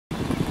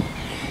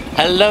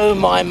Hello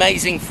my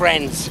amazing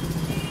friends,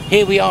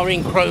 here we are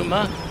in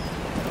Cromer.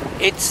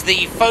 It's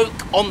the Folk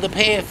on the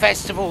Pier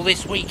Festival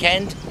this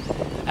weekend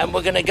and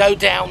we're going to go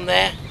down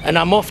there and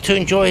I'm off to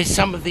enjoy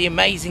some of the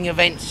amazing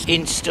events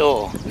in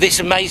store.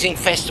 This amazing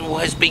festival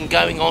has been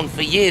going on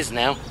for years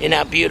now in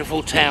our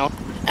beautiful town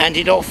and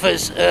it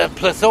offers a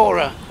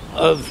plethora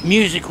of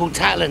musical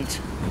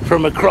talent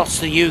from across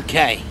the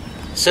UK.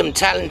 Some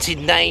talented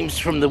names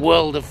from the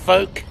world of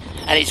folk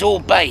and it's all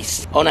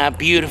based on our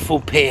beautiful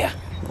pier.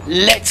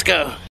 Let's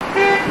go!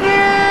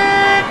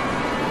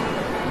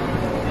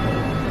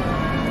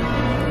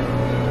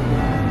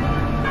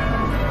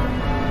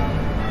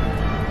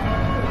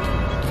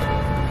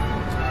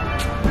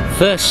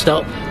 First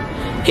stop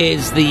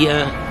is the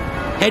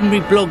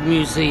Henry Blogg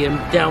Museum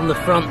down the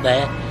front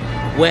there,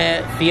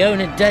 where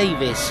Fiona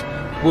Davis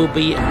will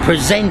be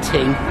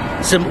presenting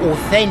some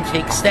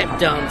authentic step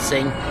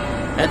dancing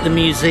at the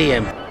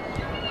museum.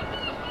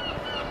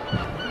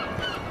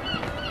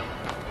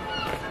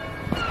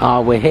 Ah,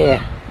 we're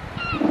here.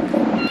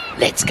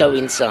 Let's go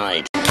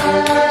inside.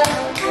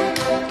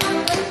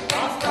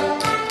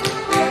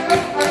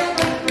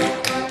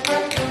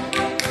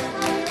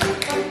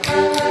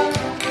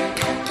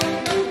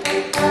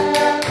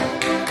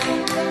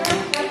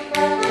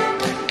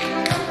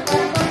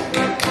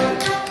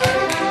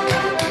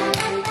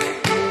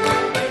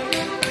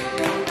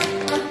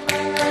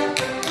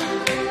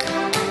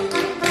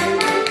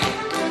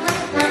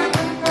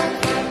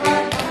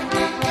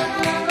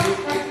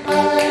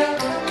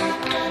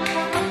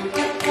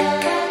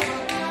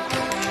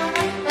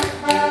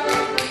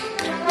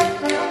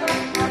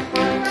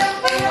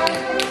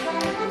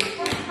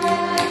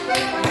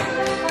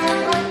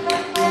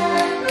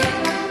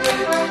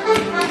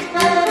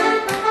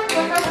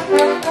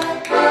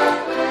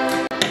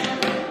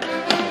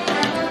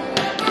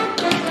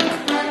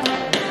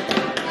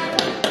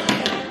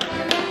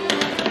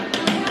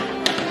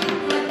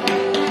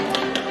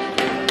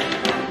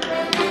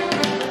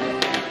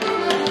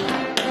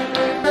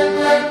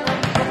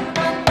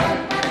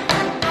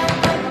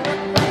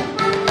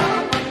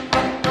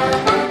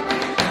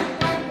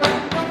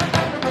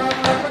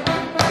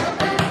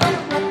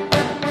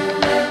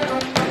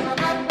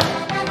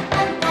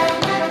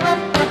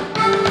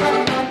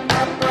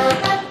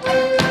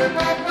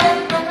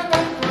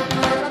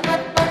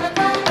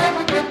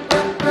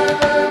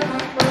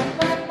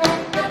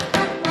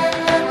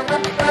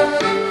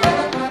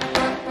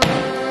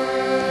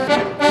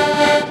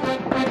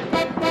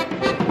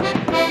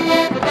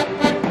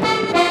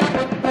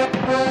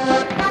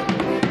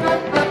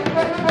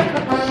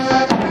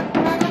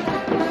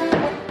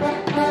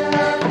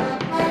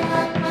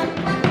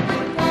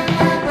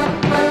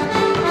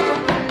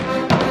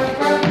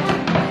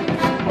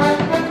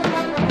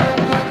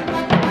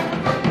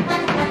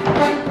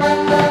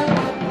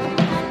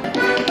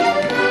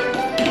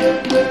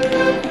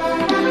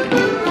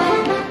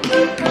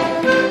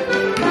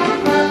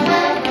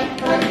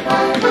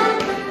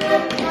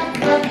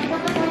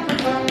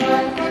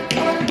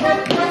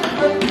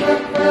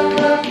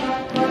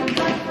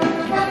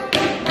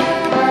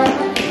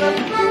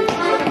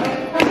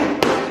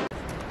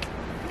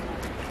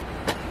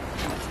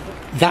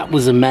 That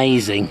was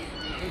amazing.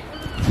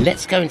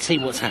 Let's go and see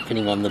what's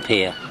happening on the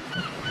pier.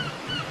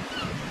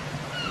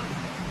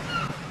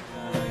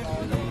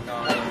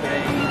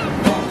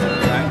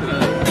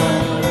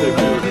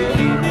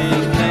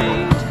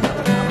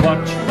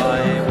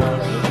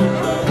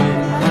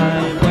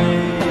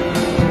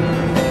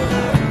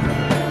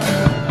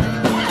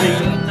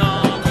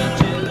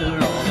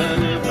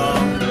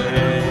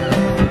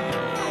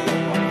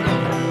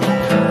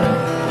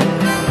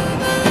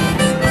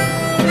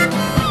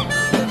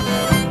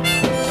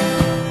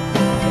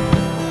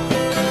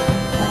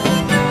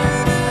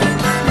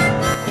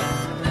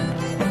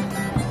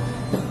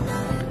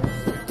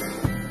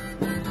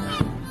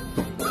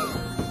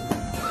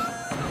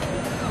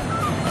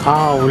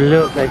 Oh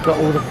look, they've got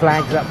all the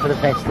flags up for the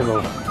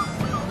festival.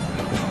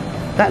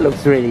 That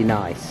looks really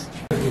nice.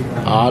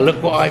 Oh,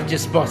 look what I've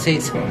just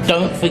spotted.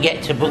 Don't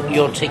forget to book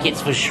your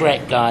tickets for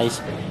Shrek,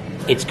 guys.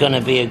 It's going to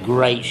be a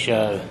great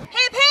show. Hip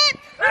hip!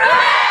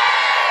 Hooray!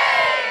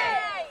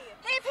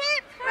 Hip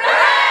hip!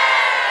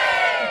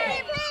 Hooray!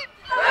 Hip hip!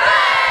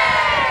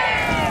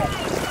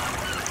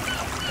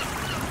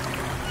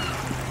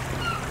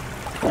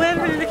 Hooray!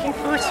 We're really looking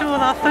forward to all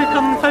our folk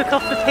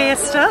off the pier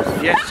stuff.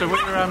 Yeah, so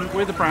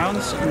we're the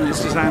Browns, and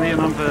this is Annie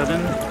and I'm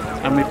Vernon,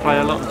 and we play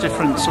a lot of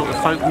different sort of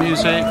folk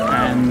music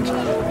and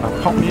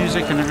pop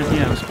music and everything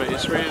else, but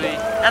it's really...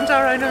 And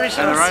our own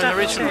original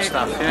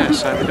stuff, yeah,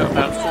 so we've got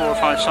about 4 or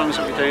 5 songs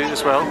that we do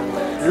as well.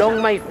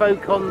 Long may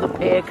folk on the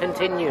pier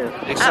continue.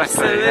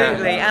 Exactly,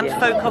 absolutely, yeah. and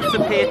folk off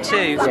the pier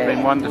too. It's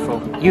been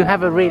wonderful. You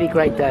have a really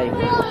great day.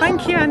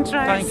 Thank you,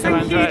 Andres.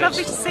 Thank you.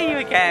 Lovely to see you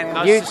again.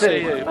 Nice you to too.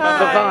 see you.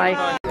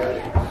 Bye-bye.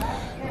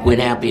 We're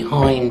now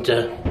behind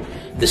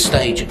the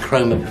stage at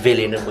Cromer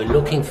Pavilion and we're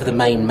looking for the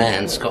main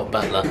man, Scott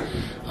Butler.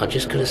 I'm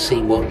just going to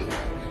see what...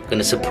 going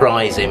to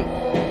surprise him.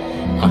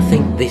 I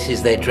think this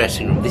is their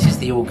dressing room. This is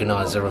the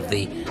organiser of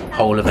the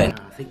whole event.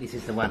 I think this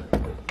is the one.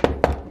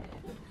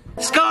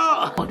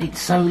 Scott! Oh,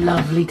 it's so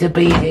lovely to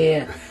be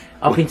here.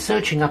 I've been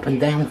searching up and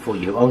down for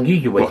you. I knew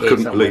you were here. I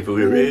couldn't believe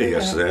we were here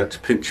yesterday. I had to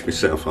pinch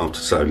myself after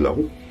so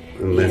long.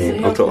 And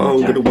then I thought, oh,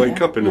 I'm going to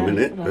wake up in a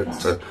minute.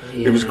 But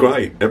it was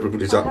great.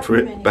 Everybody's up for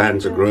it.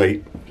 Bands are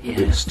great.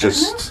 It's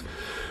just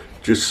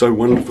so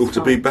wonderful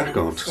to be back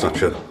after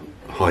such a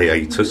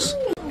hiatus.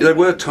 There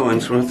were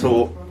times when I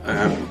thought,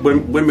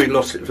 when we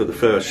lost it for the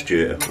first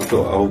year, I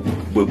thought, oh,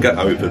 we'll get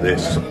over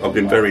this. I've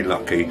been very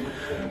lucky.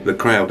 The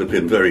crowd have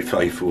been very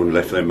faithful and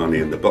left their money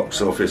in the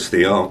box office.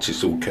 The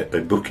artists all kept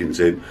their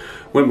bookings in.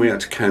 When we had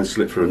to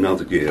cancel it for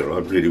another year, I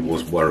really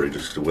was worried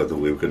as to whether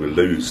we were going to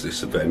lose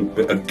this event.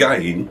 But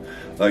again,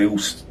 they all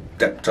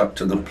stepped up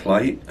to the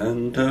plate,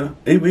 and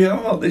here we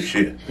are this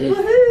year.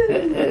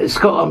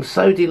 Scott, I'm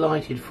so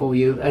delighted for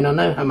you, and I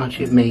know how much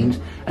it means,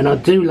 and I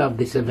do love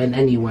this event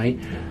anyway.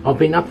 I've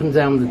been up and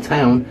down the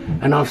town,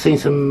 and I've seen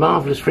some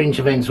marvellous fringe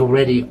events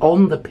already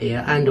on the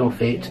pier and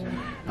off it.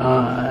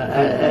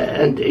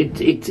 And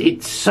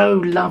it's so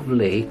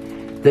lovely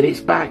that it's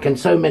back and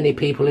so many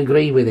people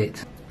agree with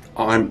it.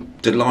 I'm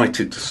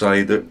delighted to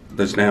say that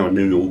there's now a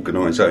new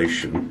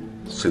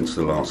organisation since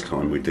the last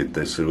time we did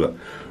this who are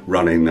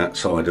running that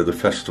side of the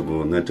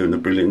festival, and they're doing a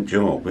brilliant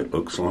job, it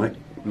looks like.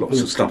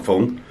 Lots of stuff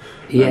on.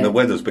 Yeah. And the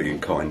weather's being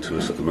kind to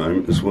us at the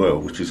moment as well,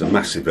 which is a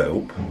massive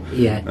help.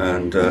 Yeah.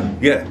 And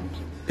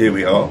here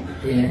we are,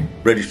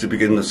 ready to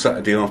begin the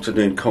Saturday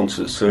afternoon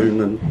concert soon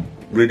and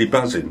really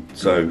buzzing.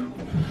 So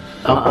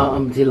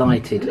I'm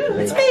delighted.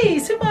 It's me,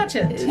 Sue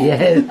Marchant.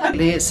 Yeah.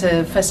 It's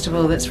a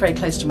festival that's very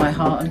close to my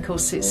heart, and of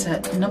course it's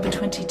number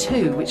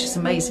 22, which is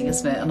amazing,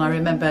 isn't it? And I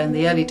remember in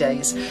the early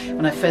days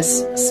when I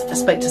first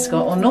spoke to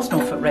Scott on North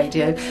Norfolk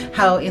Radio,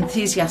 how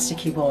enthusiastic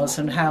he was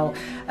and how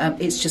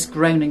it's just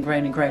grown and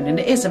grown and grown. And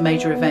it is a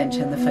major event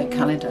in the folk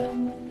calendar.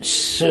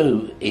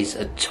 Sue is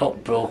a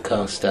top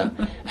broadcaster,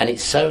 and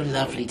it's so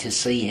lovely to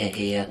see her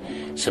here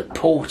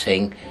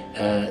supporting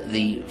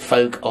the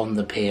folk on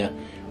the pier.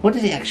 What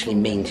does it actually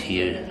mean to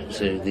you,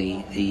 Sue,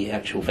 the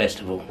actual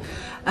festival?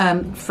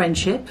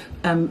 Friendship,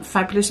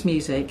 fabulous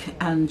music,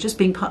 and just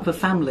being part of a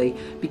family,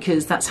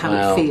 because that's how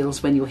it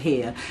feels when you're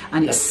here.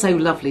 And it's so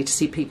lovely to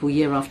see people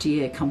year after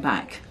year come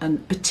back,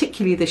 and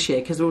particularly this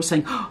year, because they're all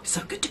saying, oh, it's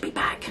so good to be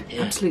back.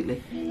 Yeah.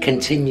 Absolutely.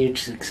 Continued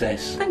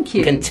success. Thank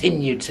you.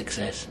 Continued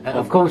success.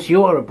 Of course,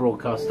 you are a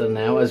broadcaster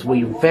now, as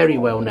we very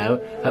well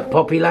know, at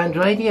Poppyland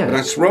Radio.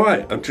 That's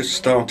right. I've just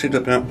started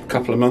about a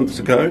couple of months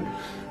ago.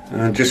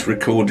 And just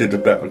recorded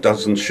about a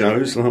dozen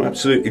shows, and I'm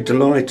absolutely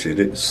delighted.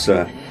 It's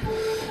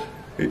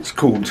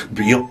called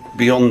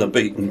Beyond the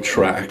Beaten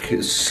Track.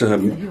 It's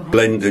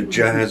blended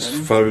jazz,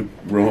 folk,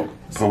 rock,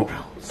 pop,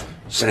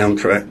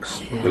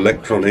 soundtracks,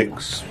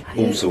 electronics,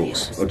 all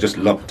sorts. I just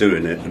love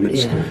doing it, and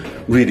it's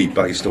really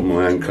based on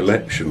my own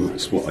collection.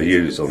 That's what I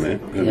use on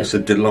it, and it's a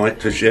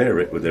delight to share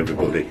it with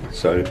everybody.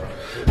 So,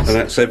 and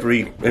that's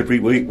every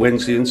week,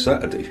 Wednesday and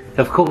Saturday.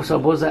 Of course, I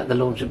was at the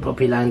launch of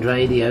Poppyland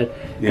Radio.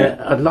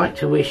 I'd like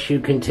to wish you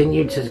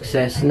continued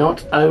success,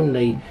 not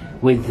only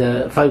with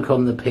Folk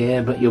on the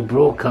Pier, but your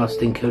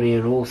broadcasting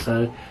career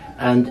also,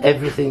 and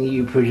everything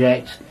you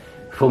project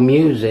for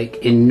music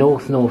in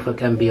North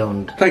Norfolk and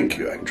beyond. Thank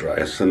you,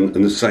 Andreas, and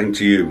the same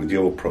to you with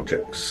your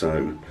projects.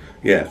 So,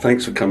 yeah,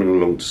 thanks for coming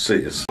along to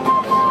see us.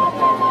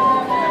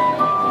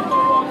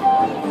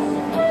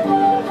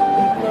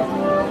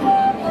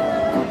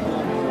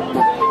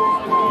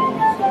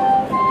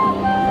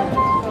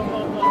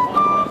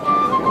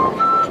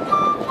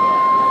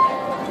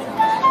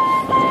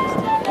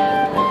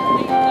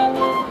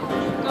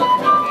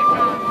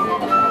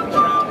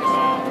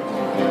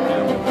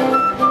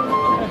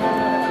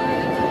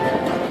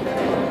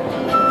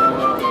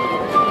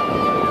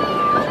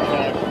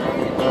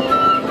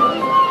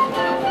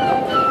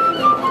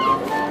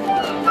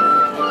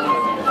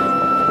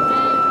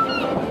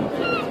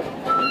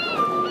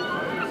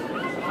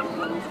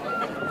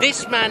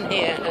 This man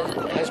here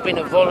has been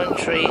a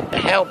voluntary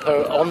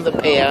helper on the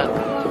pier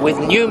with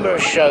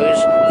numerous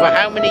shows for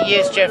how many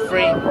years,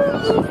 Jeffrey?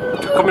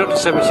 Coming up to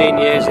 17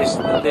 years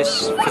for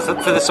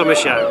the summer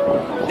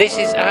show. This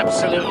is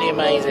absolutely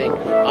amazing.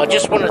 I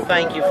just want to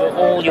thank you for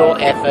all your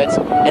efforts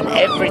and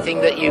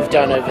everything that you've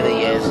done over the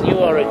years. You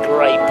are a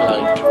great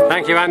bloke.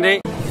 Thank you,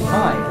 Andy.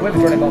 Hi, we're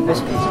running on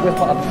Biscuits. We're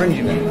part of the Fringe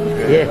event.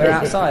 We're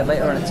outside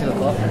later on at 2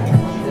 o'clock.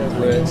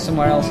 We're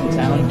somewhere else in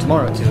town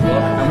tomorrow at 2 o'clock,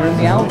 and we're in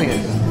the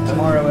Albion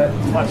tomorrow at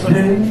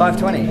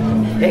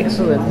 5:20.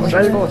 Excellent.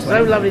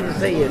 So lovely to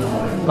see you.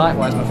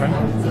 Likewise, my friend.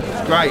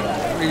 It's great,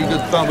 really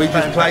good fun. We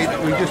just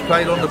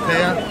played on the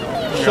pier.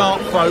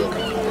 Sharp folk,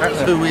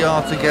 that's who we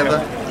are together.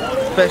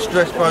 Best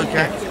dressed folk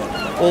act,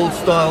 all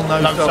style,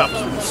 no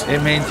substance.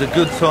 It means a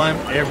good time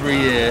every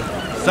year.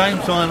 Same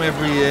time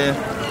every year.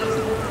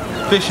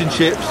 Fish and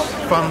chips,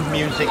 fun,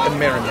 music and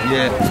merriment.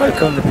 Yeah.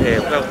 Folk on the Pier,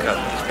 welcome.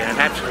 It's been an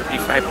absolutely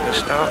fabulous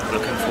start.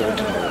 Looking forward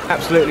to more.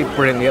 Absolutely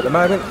brilliantly at the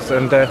moment,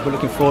 and we're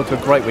looking forward to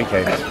a great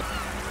weekend.